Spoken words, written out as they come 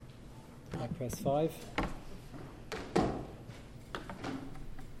I press 5. I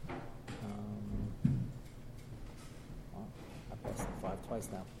pressed 5 twice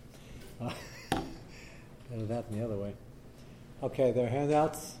now. Better that than the other way. Okay, there are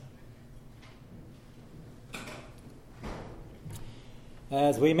handouts.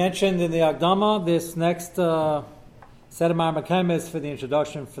 As we mentioned in the Akdama, this next set of Marmakemis for the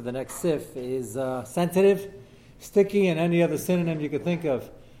introduction for the next Sif is sensitive, sticky, and any other synonym you could think of.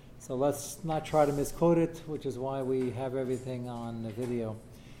 So let's not try to misquote it, which is why we have everything on the video,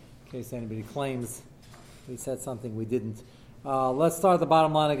 in case anybody claims we said something we didn't. Let's start at the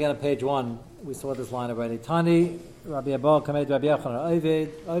bottom line again on page 1. We saw this line already. Tani, Rabbi Abba, Kamed Rabbi Yochanan,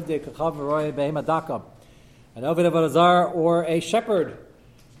 Oved Kachav Meroy Behema Daka. An Oved of Azar, or a shepherd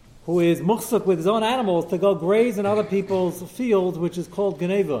who is muhsuk with his own animals to go graze in other people's fields, which is called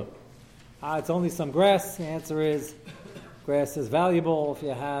Geneva. It's only some grass. The answer is grass is valuable if you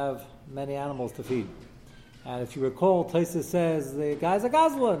have many animals to feed. And if you recall, Tosfos says the guy's a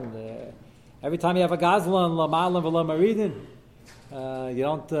gazlan. Every time you have a gazlan, la ma'alim v'la maridin, you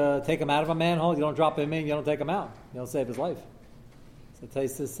don't take him out of a manhole, you don't drop him in, you don't take him out. You don't save his life. So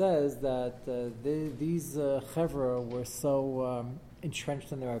Tosfos says that these chevra were so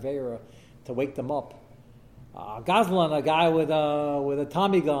entrenched in their avera to wake them up. Gazlan, a guy with a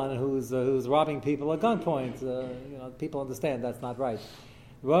Tommy gun who's robbing people at gunpoint. People understand that's not right.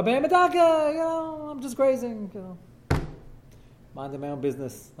 Rabbi Medaka, I'm just grazing. Minding my own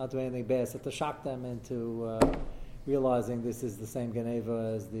business, not doing anything bad. So to shock them into realizing this is the same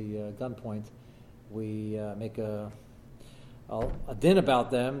Geneva as the gunpoint, we make a din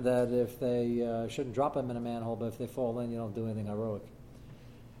about them that if they shouldn't drop them in a manhole, but if they fall in, you don't do anything heroic.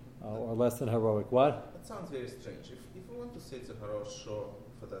 Or less than heroic. What? That sounds very strange. If we want to say it's a Harosh Shor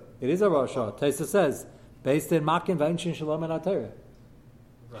for that... It is a Harosh Shor. Tosfos says, based in Makin Vainshin Shalom and Atayra.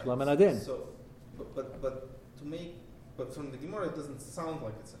 Right. Shalom and Adin. So, but from the Gemara it doesn't sound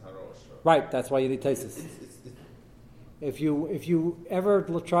like it's a Harosh Shor. Right, that's why you need Tosfos. If you ever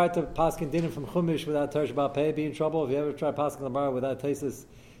try to paskin dinim from Chumash without Teresh Bal Pei, be in trouble. If you ever try paskin Lamar without Tosfos,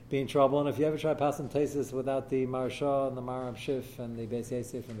 be in trouble. And if you ever try passing Tosfos without the Maharsha and the Maram Shif and the Beis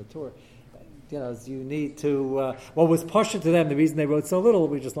Yosef and the Torah, you need to. What was partial to them, the reason they wrote so little,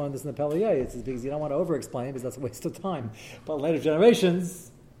 we just learned this in the Pelier, is because you don't want to over-explain because that's a waste of time. But later generations,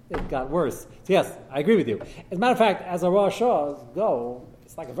 it got worse. So yes, I agree with you. As a matter of fact, as a Rosh Hashanah go,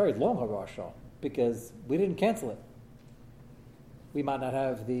 it's like a very long Rosh Hashanah because we didn't cancel it. We might not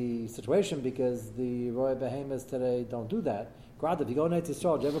have the situation because the Roy Behemoths today don't do that. Granted, if you go to Eretz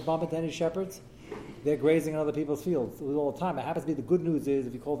Yisrael, do you ever bump into any shepherds? They're grazing in other people's fields all the time. It happens to be the good news is,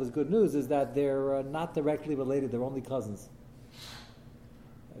 if you call this good news, is that they're not directly related. They're only cousins.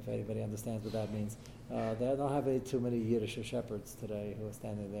 If anybody understands what that means. They don't have too many Yiddish shepherds today who are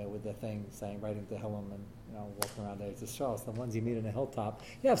standing there with their thing saying, writing Tehillim and walking around Eretz Yisrael. So the ones you meet on a hilltop,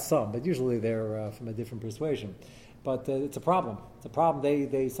 you have some, but usually they're from a different persuasion. But it's a problem. It's a problem.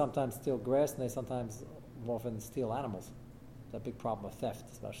 They sometimes steal grass and they sometimes often steal animals. It's a big problem of theft,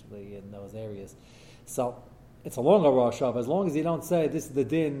 especially in those areas. So it's a longer Rosh Hashanah, but as long as you don't say this is the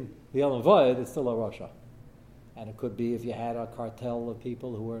din, the Elam Void, it's still a Rosh Hashanah. And it could be if you had a cartel of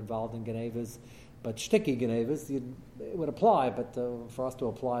people who were involved in Genevas, but shticky Genevas, it would apply. But for us to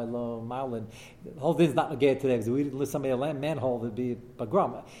apply Lo Maulin, the whole thing is not negated today because we didn't list somebody a manhole, it'd be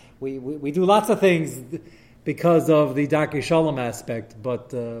pogrom. We do lots of things because of the Darkei Shalom aspect,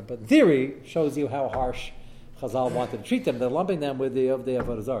 but in theory shows you how harsh Chazal wanted to treat them. They're lumping them with the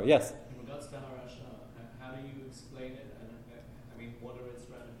Avodah Zarah. Yes? In regards to Harash, how do you explain it? And what are its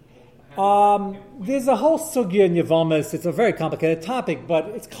ramifications? There's a whole sugya in Yavamas. It's a very complicated topic, but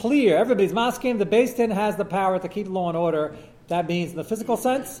it's clear. Everybody's masking. The Beis Din has the power to keep law and order. That means in the physical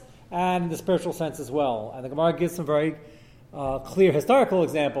sense and in the spiritual sense as well. And the Gemara gives some very clear historical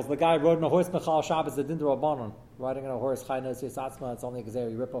examples. The guy rode on a horse, Mechal Shabbos, the Dindra Rabbanon, riding on a horse, Chaynos Yisatzma, it's only a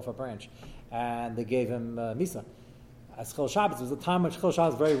Gezeri, rip off a branch. And they gave him Misa. As Chil Shabbos, it was a time when Chil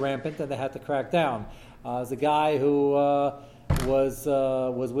Shabbos was very rampant and they had to crack down. There's a guy who was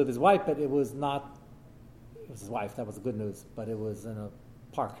with his wife, but it was his wife, that was the good news, but it was in a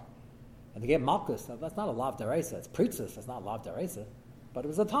park. And they gave Malkus. That's not a Lav Deraisa, it's Pritzis, that's not Lav Deraisa. But it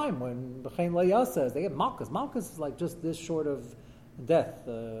was a time when B'chein Le'yah says they get Malkus. Malkus is like just this short of death.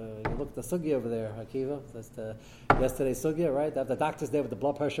 You look at the sugya over there, Akiva. That's the yesterday's sugya, right? The doctor's there with the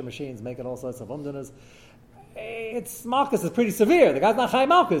blood pressure machines making all sorts of umdanas. Malkus is pretty severe. The guy's not Chai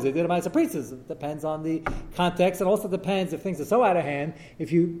Malkus. He did a Ma'aser Pritzis. It depends on the context. It also depends if things are so out of hand.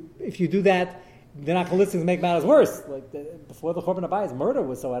 If you do that they're not going to listen to make matters worse. Before the Churban Abayis, murder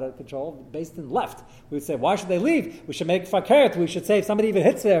was so out of control, based in left. We would say, why should they leave? We should make fakert. We should say if somebody even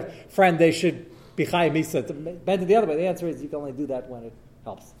hits their friend, they should be chay misa. To bend it the other way. The answer is you can only do that when it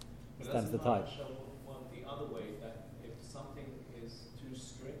helps. Stems the tide. The other way, that if something is too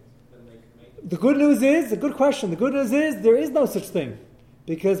strict, then they can make... The good news is, a good question, the good news is there is no such thing.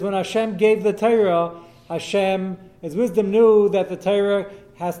 Because when Hashem gave the Torah, Hashem, his wisdom knew that the Torah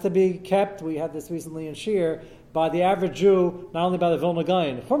has to be kept, we had this recently in Shir, by the average Jew, not only by the Vilna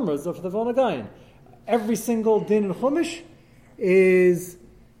Gaon, Chumras, but for the Vilna Gaon. Every single din in Chumash is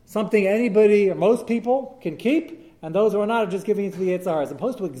something anybody, or most people, can keep, and those who are not are just giving it to the Yetzer. As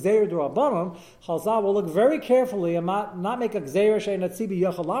opposed to a Gzeir D'Rabbanan, Chazal will look very carefully and not make a Gzeir She'ein Atzibi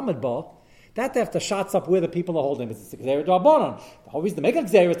Yachal Lamed Ba. That they have to shots up where the people are holding. It's a Gzeir D'Rabbanan. Always to make a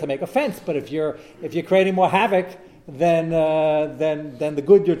Gzeir is to make a fence, but if you're creating more havoc than the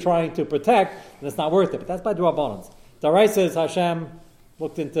good you're trying to protect, then it's not worth it. But that's by D'Rabbanans. Darai says Hashem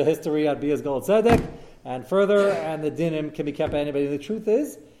looked into history at Bias Gold Tzedek and further, and the dinim can be kept by anybody. The truth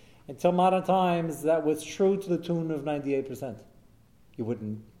is, until modern times, that was true to the tune of 98%. You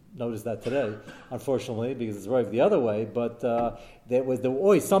wouldn't notice that today, unfortunately, because it's right the other way. But there were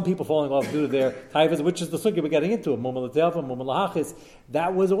always some people falling off due to their taivas, which is the sukkah we're getting into, mumma l'telva, mumma l'hachis.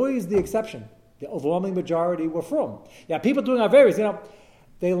 That was always the exception. The overwhelming majority were from. Yeah, people doing averis,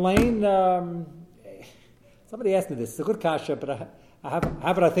 they lane. Somebody asked me this. It's a good kasha, but I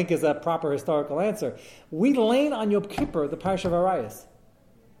have what I think is a proper historical answer. We lane on Yom Kippur the Parsha of Arayos.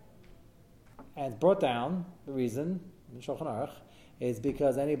 And brought down, the reason, in Shulchan Aruch, is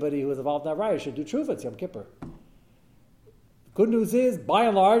because anybody who is involved in Arayos should do tshuva. It's Yom Kippur. Good news is, by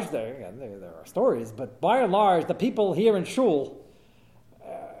and large, there are stories, but by and large, the people here in Shul,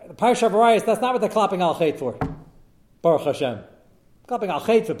 the Parsha of Arayos, that's not what they're clapping al chet for. Baruch Hashem. Clapping al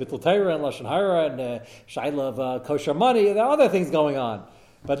chet for Bittul Torah and Lashon Hara and Shaila of kosher money. There are other things going on,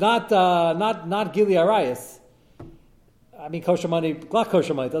 but not Gili Arayos. I mean, kosher money, not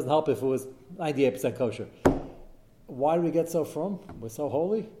kosher money. It doesn't help if it was 98% kosher. Why do we get so from? We're so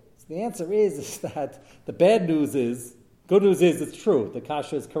holy? So the answer is that the bad news is, good news is it's true. The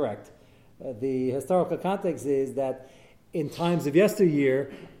kasha is correct. The historical context is that in times of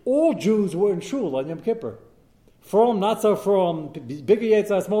yesteryear, all Jews were in shul on Yom Kippur. From, not so from, bigger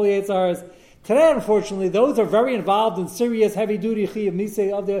Yetzar, smaller Yetzars. Today, unfortunately, those are very involved in serious, heavy-duty chiyuv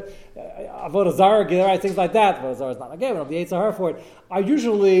misei of the avodah zarah, things like that. Avodah zarah is not again, of the Yetzar for it, are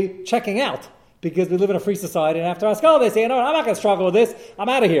usually checking out because we live in a free society. And after Haskalah, they say, "No, I'm not going to struggle with this. I'm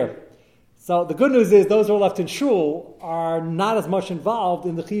out of here." So the good news is those who are left in shul are not as much involved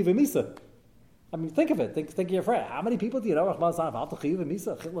in the chiyuv misa. I mean, think of it. Think of your friend. How many people do you know involved in the chiyuv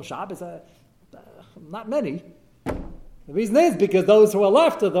misa? Chilul Shabbos? Not many. The reason is because those who are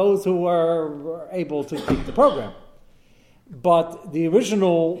left are those who are able to keep the program. But the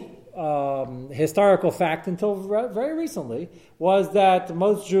original historical fact until very recently was that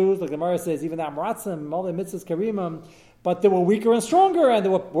most Jews, like the Gemara says, even the Amratzim, all the mitzvahs karimim, but they were weaker and stronger, and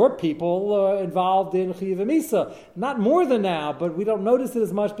there were people involved in Chiyuv Misa. Not more than now, but we don't notice it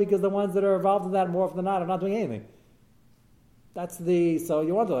as much because the ones that are involved in that more often than not are not doing anything. So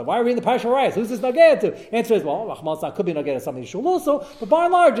you wonder, why are we in the Parsha Arayos? Who's this Nagaya to? Answer is, well, Rachman could be Nagaya to something Shul also, but by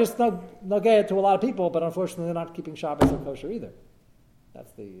and large, it's Nagaya to a lot of people, but unfortunately they're not keeping Shabbos or kosher either.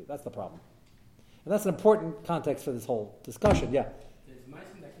 That's the problem. And that's an important context for this whole discussion, yeah. There's mice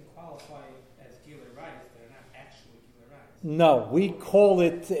that can qualify as Gilei Arayos, they're not actually Gilei Arayos. No, we call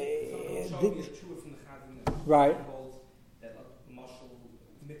it... right.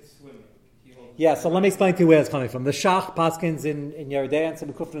 Yeah, so let me explain to you where it's coming from. The Shach Paskins in Yeridei and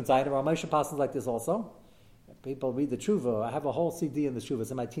Semikufin and Zayin, Rav Moshe Paskins like this also. People read the Tshuva. I have a whole CD in the Tshuva. It's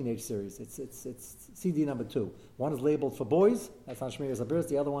in my teenage series. It's CD number 2. One is labeled for boys. That's on Shmir Zabiris.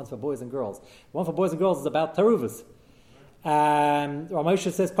 The other one's for boys and girls. The one for boys and girls is about Teruvas. And Rav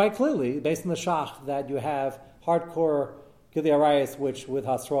Moshe says quite clearly, based on the Shach, that you have hardcore Gilei Arayos, which with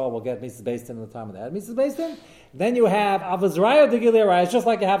Hasra will get Mrs. Based in the time of that. Mrs. Based in. Then you have Avazraya de Gilei Arayos, just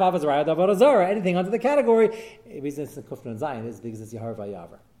like you have Avazraya de Avodah Zarah. Anything under the category, the reason it's in Kufran and Zayin is because it's Yahar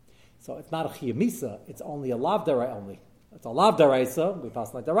Vayavar. So it's not a Chiyuv Misa, it's only a Lav Daraisa only. It's a Lav Daraisa, we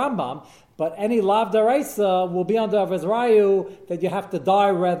pass like the Rambam, but any Lav Daraisa will be under Avazrayu that you have to die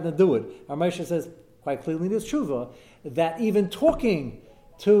rather than do it. Our Moshe says quite clearly in his Tshuva that even talking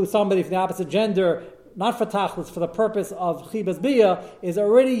to somebody from the opposite gender, not for tachlis, for the purpose of chibas bia, is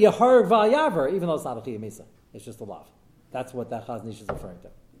already Yahar Vayavar, even though it's not a Chiyuv Misa. It's just a love. That's what that Chazon Ish is referring to.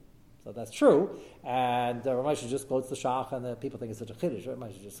 So that's true. And Ramesh just quotes the Shach, and the people think it's such a chiddush.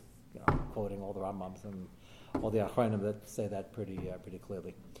 Ramesh is just quoting all the Rambams and all the Achronim that say that pretty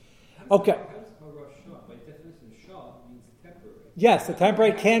clearly. Okay. How does Harashah, by definition, Shah means temporary? Yes, the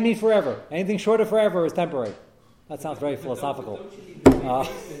temporary can mean forever. Anything short of forever is temporary. That sounds very philosophical. Don't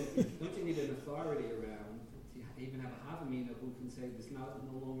you need an authority around to even have a Havamina who can say this now is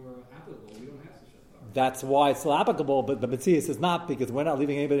no longer applicable? We don't have such authority. That's why it's still applicable, but the Metzias is not, because we're not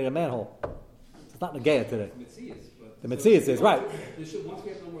leaving anybody in a manhole. It's not Negea today. The Metzias is, right. Once we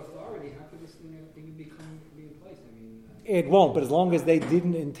have no more authority, how could this thing be in place? I mean... It won't, but as long as they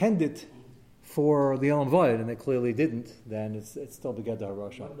didn't intend it for the Elam Void, and they clearly didn't, then it's still Beged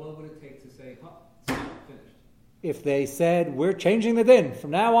Harashah. What would it take to say, finished? If they said, we're changing the din,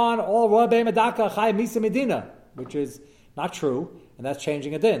 from now on, all Rabbi Medaka Chai Misa Medina, which is not true, and that's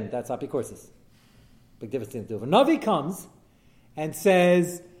changing a din, that's apikorsis. Big difference to do. If a Navi comes and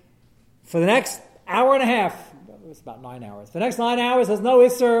says, for the next hour and a half, it's about 9 hours, for the next 9 hours, there's no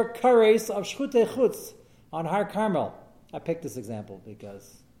Isser Kares of Shchute Chutz on Har Carmel. I picked this example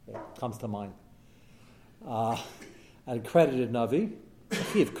because it comes to mind. An accredited Navi,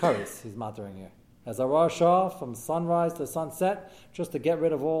 Chiv Kares, he's mattering here, as a Rasha from sunrise to sunset, just to get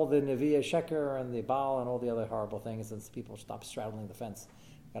rid of all the Nevi'ah Sheker and the Baal and all the other horrible things, since people stop straddling the fence.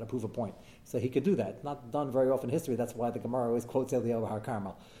 Got to prove a point. So he could do that. Not done very often in history. That's why the Gemara always quotes Eliyahu Har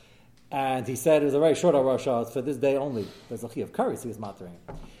Carmel. And he said it was a very short Rasha. It's for this day only. There's a Chi of Kares he was mattering.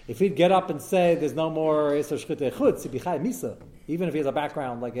 If he'd get up and say there's no more Yisr Shchutei Chutz, he'd be Chai Misa. Even if he has a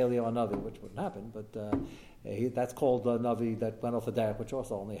background like Eliyahu Navi, which wouldn't happen, but that's called a Navi that went off the derech, which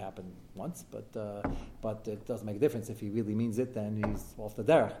also only happened once, but it doesn't make a difference. If he really means it, then he's off the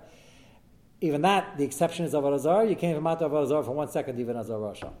derech. Even that, the exception is Avodah Zarah. You can't even matter Avodah Zarah for 1 second, even as a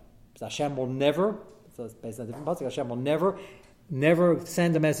Rasha. So Hashem will never, so it's based on a different pasuk, Hashem will never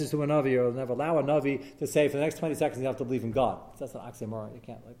send a message to a Navi, or never allow a Navi to say for the next 20 seconds you have to believe in God. That's an oxymoron. You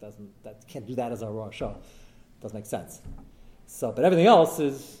can't do that as a Rasha. Doesn't make sense. So, but everything else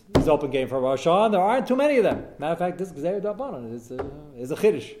is open game for Rosh Hashanah, and there aren't too many of them. Matter of fact, this Gzeir Dabbanan is a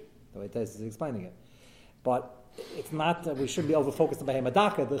Chiddush, the way Tais is explaining it. But it's not that we shouldn't be over-focused on Behem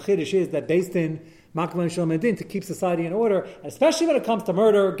Adaka. The Chiddush is that based in Makman Shal Medin, to keep society in order, especially when it comes to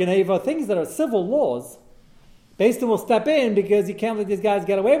murder, Geneva, things that are civil laws, Beis Din will step in because you can't let these guys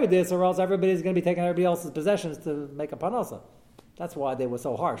get away with this, or else everybody's going to be taking everybody else's possessions to make a panasa. That's why they were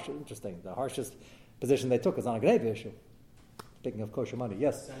so harsh. Interesting. The harshest position they took is on a Geneva issue. Speaking of kosher money,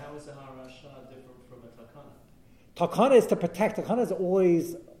 yes. So how is a Harashah different from a Takana? Takana is to protect. Takana is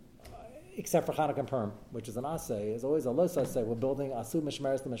always, except for Chanukah and Purim, which is an asay, is always a list. I say, we're building asu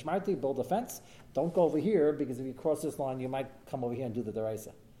mishmeres to mishmarti, build a fence. Don't go over here, because if you cross this line, you might come over here and do the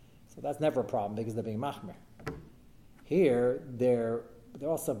deraisa. So that's never a problem, because they're being machmer. Here, they're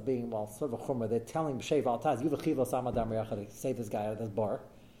also being, sort of a chumrah. They're telling B'shei V'altaz, you v'chiv l'samadam riyachad, save this guy out of this bar.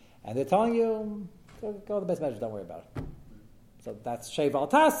 And they're telling you, go to the best measure, don't worry about it. So that's Sheval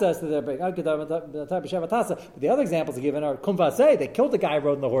Tasa, so they're big. But the other examples are given are Kumvasei. They killed the guy who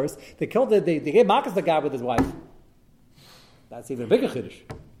rode on the horse. They gave Makas the guy with his wife. That's even a bigger Chiddush.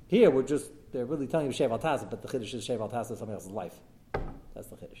 Here, they're really telling you Sheval Tasa, but the Chiddush is Sheval Tasa, somebody else's life. That's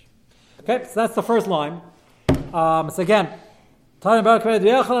the Chiddush. Okay, so that's the first line. So again, talking about top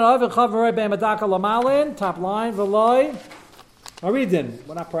line, Veloy, Aridin.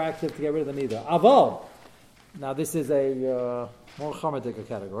 We're not proactive to get rid of them either. Aval. Now this is a more Chamadika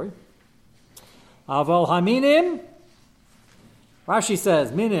category. Aval haminim. Rashi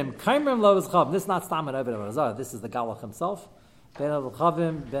says, minim, kaimrim lo v'zchav. This is not Stam and Eved Avodah. This is the Galach himself. Ben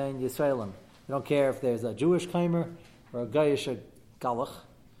Avchavim, Ben Yisraelim. You don't care if there's a Jewish kaimer or a Gayish Galach.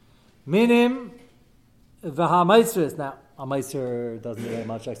 Minim v'ha-maisris. Now, a maiser doesn't need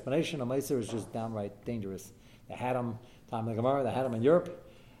much explanation. A maiser is just downright dangerous. They had him, time of the Gemara, they had him in Europe.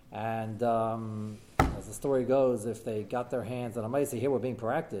 And as the story goes, if they got their hands on a maiser, here we're being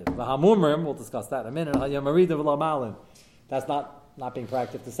proactive. V'ha-mumrim, we'll discuss that in a minute. That's not being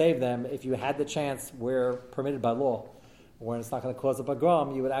proactive to save them. If you had the chance, where permitted by law, when it's not going to cause a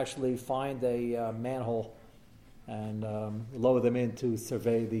pogrom, you would actually find a manhole and lower them in to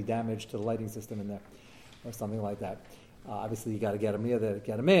survey the damage to the lighting system in there, or something like that. Obviously, you got to get them here to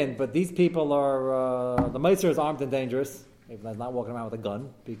get them in. But these people are the meiser is armed and dangerous. Even though he's not walking around with a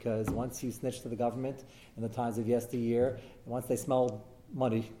gun, because once you snitch to the government in the times of yesteryear, once they smelled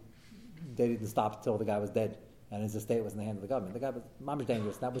money, they didn't stop until the guy was dead and his estate was in the hand of the government. The guy was mamish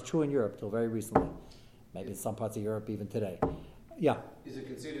dangerous. That was true in Europe till very recently. Maybe in some parts of Europe even today. Yeah. Is it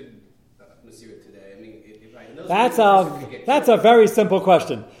considered Nasira today? I mean, that's a very simple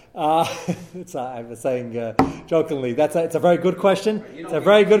question. I was saying jokingly, it's a very good question. It's a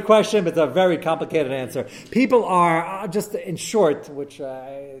very good question, but it's a very complicated answer. People are just in short, which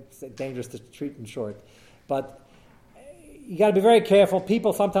it's dangerous to treat in short, but you got to be very careful.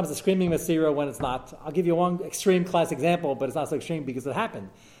 People sometimes are screaming Masira when it's not. I'll give you one extreme class example, but it's not so extreme because it happened.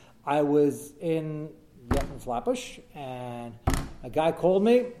 I was in Flatbush, and a guy called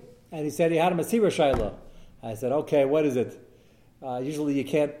me, and he said he had a Masira Shaila. I said, okay, what is it? Usually you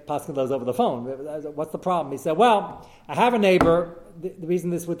can't pass those over the phone. What's the problem? He said, well, I have a neighbor. The reason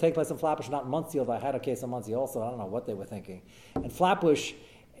this would take place in Flatbush, not in Monsey, although I had a case in Monsey also. I don't know what they were thinking. In Flatbush,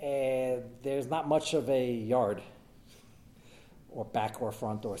 there's not much of a yard, or back or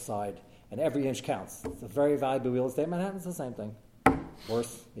front or side, and every inch counts. It's a very valuable real estate. Manhattan's the same thing.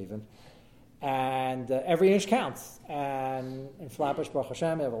 Worse, even. And every inch counts. And in Flatbush, Baruch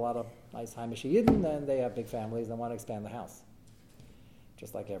Hashem, they have a lot of nice Haimish Yidden, and they have big families and want to expand the house.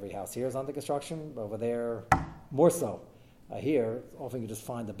 Just like every house here is under construction, but over there, more so. Here, often you just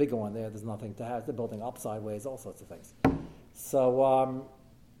find the bigger one there. There's nothing to have. They're building up sideways, all sorts of things. So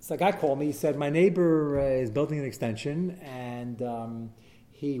a guy called me. He said, my neighbor is building an extension, and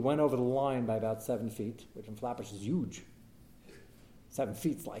he went over the line by about 7 feet, which in Flatbush is huge. 7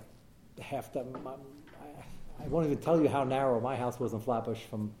 feet's like half that. I won't even tell you how narrow my house was in Flatbush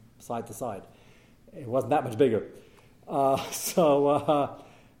from side to side. It wasn't that much bigger.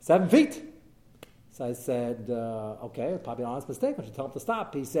 7 feet. So I said, okay, probably an honest mistake. I should tell him to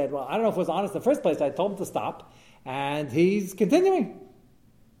stop. He said, well, I don't know if it was honest in the first place. I told him to stop, and he's continuing.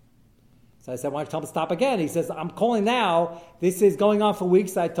 So I said, why don't you tell him to stop again? He says, I'm calling now. This is going on for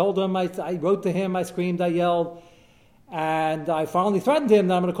weeks. I told him, I wrote to him, I screamed, I yelled, and I finally threatened him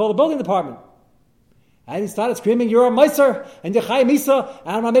that I'm going to call the building department. And he started screaming, you're a meiser, and you're Chai Misa,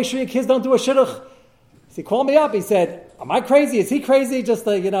 and I'm going to make sure your kids don't do a shidduch. So he called me up. He said, am I crazy? Is he crazy? Just,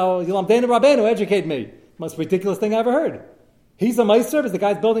 Yilam Dana Rabbeinu, educate me. Most ridiculous thing I ever heard. He's a meiser, because the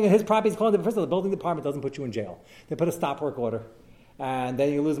guy's building in his property. He's calling first of all, the building department doesn't put you in jail. They put a stop work order. And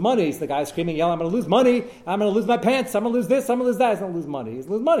then you lose money. So the guy's screaming, yelling, I'm going to lose money. I'm going to lose my pants. I'm going to lose this. I'm going to lose that. He's going to lose money. He's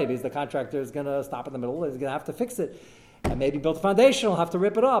going to lose money because the contractor is going to stop in the middle. He's going to have to fix it. And maybe build a foundation. He'll have to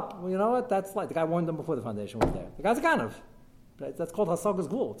rip it up. Well, you know what? That's like, the guy warned them before the foundation was there. The guy's a ganav. That's called Hasagas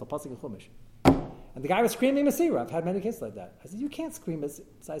Glul. It's a pasuk in Chumash. And the guy was screaming Masira. I've had many cases like that. I said, you can't scream Masira.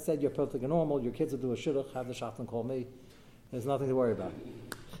 So I said, you're perfectly normal. Your kids will do a shidduch. Have the shaftan call me. There's nothing to worry about.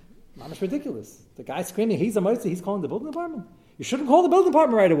 It's ridiculous. The guy's screaming, he's a meister. He's calling the building department. You shouldn't call the building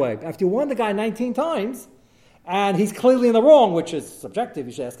department right away. After you warn the guy 19 times, and he's clearly in the wrong, which is subjective,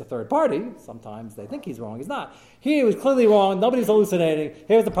 you should ask a third party. Sometimes they think he's wrong. He's not. He was clearly wrong. Nobody's hallucinating.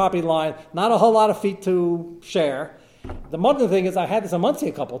 Here's the property line. Not a whole lot of feet to share. The modern thing is, I had this in Monsey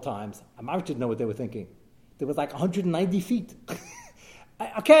a couple of times. I didn't know what they were thinking. There was like 190 feet.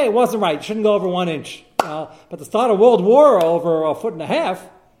 Okay, it wasn't right. You shouldn't go over 1 inch. But to start a world war over 1.5 feet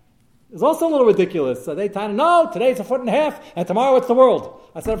is also a little ridiculous. So they tell me, no, today it's 1.5 feet, and tomorrow it's the world.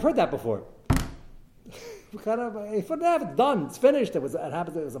 I said, I've heard that before. Kind of 1.5 feet, it's done, it's finished. It was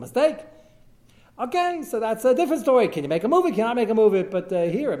a mistake. Okay, so that's a different story. Can you make a movie? Can I make a movie? But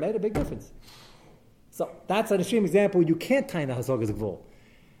here, it made a big difference. So that's an extreme example. You can't tie in the Hasagas Gvul.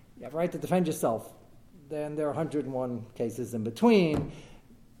 You have a right to defend yourself. Then there are 101 cases in between.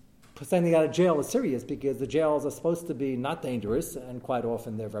 Sending out of jail is serious because the jails are supposed to be not dangerous, and quite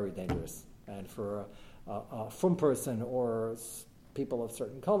often they're very dangerous. And for a frum person or people of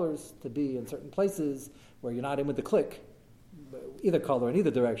certain colors to be in certain places where you're not in with the clique, either color in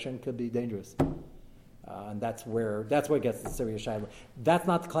either direction could be dangerous. And that's where it gets the serious shaila. That's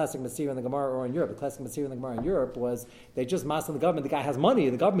not the classic Masir in the Gemara or in Europe. The classic Masir in the Gemara in Europe was they just masked on the government. The guy has money.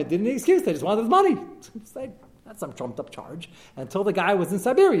 The government didn't need an excuse. They just wanted his money. That's some trumped up charge. Until the guy was in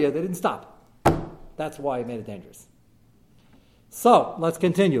Siberia, they didn't stop. That's why it made it dangerous. So let's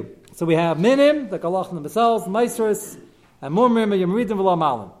continue. So we have minim, the galachim themselves, meisers, and murmurim, yemridim v'lo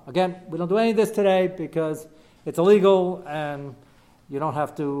malim. Again, we don't do any of this today because it's illegal and you don't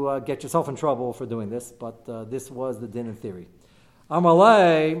have to get yourself in trouble for doing this, but this was the din in theory.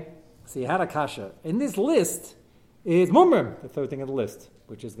 Amalei, so you had a kasha. In this list is murmurim, the third thing in the list,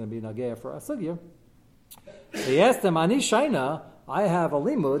 which is going to be nagea for asugya. So he asked him, Ani Shaina, I have a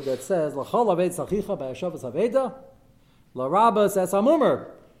limud that says, L'chol aved sachicha b'yashavas aveda, l'rabas es amumr.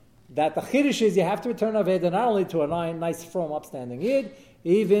 That the chiddush is you have to return aveda not only to a nice, firm, upstanding yid,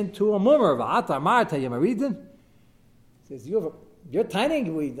 even to a mumr. V'ata marta yemaridin. He says, you're tiny,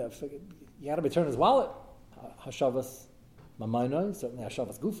 you got to return his wallet. Hashavas mamayno, certainly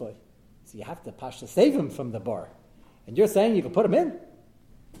hashavas gufay. So you have to pashta save him from the bar. And you're saying you can put him in?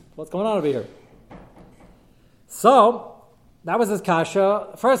 What's going on over here? So, that was his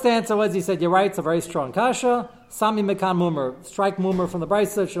kasha. First answer was, he said, you're right, it's a very strong kasha. Sami mekan mumr. Strike mumr from the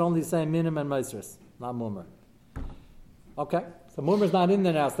brisa, should only say minim and meisers, not mumr. Okay, so mumr's not in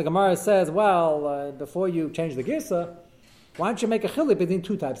there now. So the Gemara says, well, before you change the girsa, Why don't you make a chilik between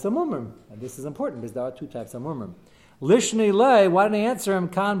two types of mumrim? And this is important because there are two types of mumrim. Lishni lei, why didn't he answer him?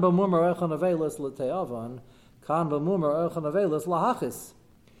 Kan b'mumr echan avelis l'te'avan, kan b'mumr echan avelis lahachis.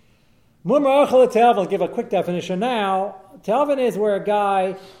 Mumr echel l'te'avan, I'll give a quick definition now. Te'avan is where a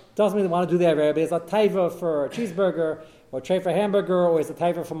guy doesn't really want to do that very, but it's a taiva for a cheeseburger, or a tray for hamburger, or it's a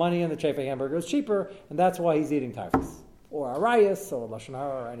taiva for money, and the tray for hamburger is cheaper, and that's why he's eating taifas. Or arayas, or lashon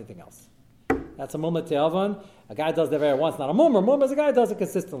hara, or anything else. That's a mumr te'avan. A guy does that very once, not a mumr. Mumr is a guy who does it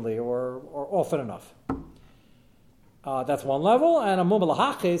consistently, or often enough. That's one level, and a mumr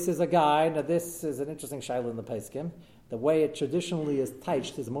lahachis is a guy. Now, this is an interesting shaila in the Peskim. The way it traditionally is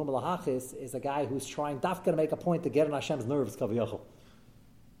taiched is mumr lahachis is a guy who's trying dafka to make a point to get on Hashem's nerves. Kaviyachol.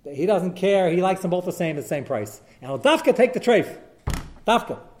 He doesn't care. He likes them both the same price. And he'll dafka take the treif.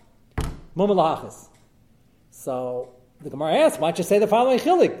 Dafka. Mumr lahachis. So the Gemara asks, why don't you say the following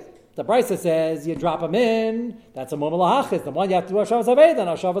chilik? The Brisa says you drop him in. That's a mumr lahachis. The one you have to do Hashavas Aved and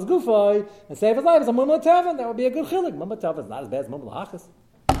Hashavas Gufay and save his life is a mumr tevan. That would be a good chilik. Mumr tevan is not as bad as mumr lahachis.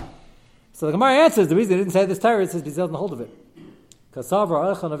 So the Gemara answers the reason he didn't say this Torah is because he doesn't hold of it.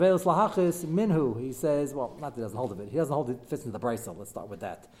 Kasavra echan avelis lahachis minhu. He says, well, not that he doesn't hold of it. He doesn't hold it. Fits into the Brisa. Let's start with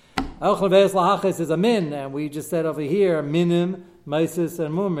that. Echan avelis lahachis is a min, and we just said over here minim, meisis,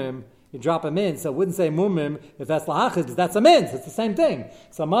 and mumim. You drop him in, so it wouldn't say mumim if that's lahachis, because that's a min. So it's the same thing.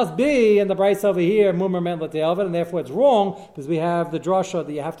 So it must be in the Brisa over here mumim and l'te'avan, and therefore it's wrong because we have the drasha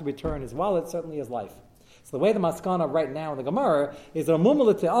that you have to return his wallet, certainly his life. So the way the maskana right now in the Gemara is that a mumim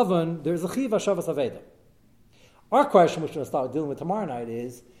l'te'avan, there's a chiv hashavas aveda. Our question, which we're going to start dealing with tomorrow night,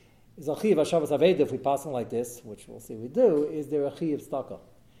 is a chiv hashavas aveda if we pass on like this, which we'll see we do, is there a chiv staka?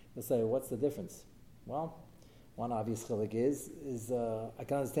 You'll say, what's the difference? Well, one obvious chilik is I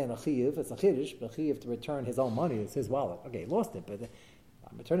can understand a chiyuv, it's a chiddush, but a chiyuv to return his own money, it's his wallet. Okay, he lost it, but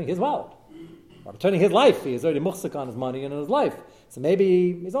I'm returning his wallet. I'm returning his life. He is already muhsik on his money and in his life. So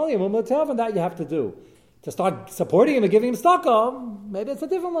maybe he's only a mumma te'avan, that you have to do. To start supporting him and giving him staka, maybe it's a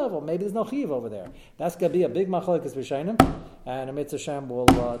different level. Maybe there's no chiyuv over there. That's going to be a big machlokes b'sheinim, and Amitz Hashem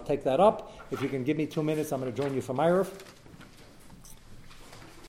will take that up. If you can give me 2 minutes, I'm going to join you for Ma'ariv.